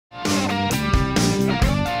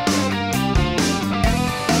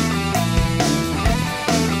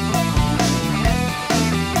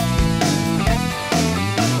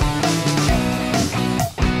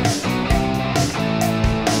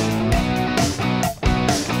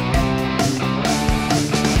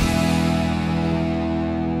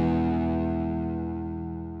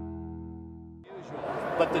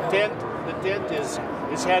tent is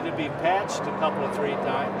it's had to be patched a couple of 3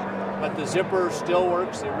 times, but the zipper still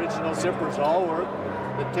works. The original zippers all work.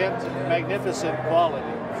 The tent, magnificent quality.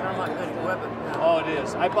 Sounds like good equipment. Oh, it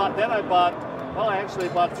is. I actually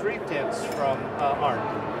bought 3 tents from Art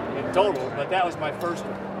in total, but that was my first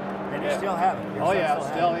one. And you still have it. Oh yeah,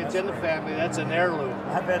 still it's in the family. That's an heirloom.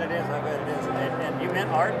 I bet it is. I bet it is. And you met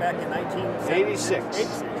Art back in 1986.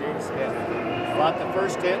 86. Yeah. Bought the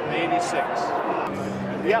first tent in '86.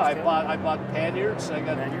 Yeah, I bought panniers. I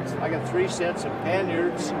got 3 sets of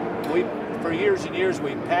panniers. For years and years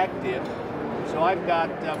we packed it. So I've got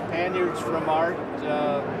panniers from Art,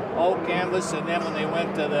 all canvas, and then when they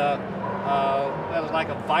went to the that was like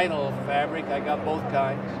a vinyl fabric. I got both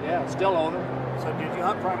kinds. Yeah, still own them. So did you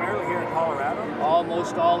hunt primarily here in Colorado?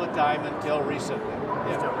 Almost all the time until recently.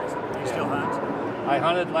 Yeah. Still recently. You still hunt? I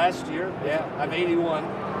hunted last year. Yeah, I'm 81.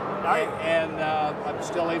 And I'm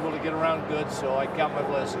still able to get around good, so I count my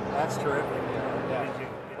blessings. That's terrific. Yeah.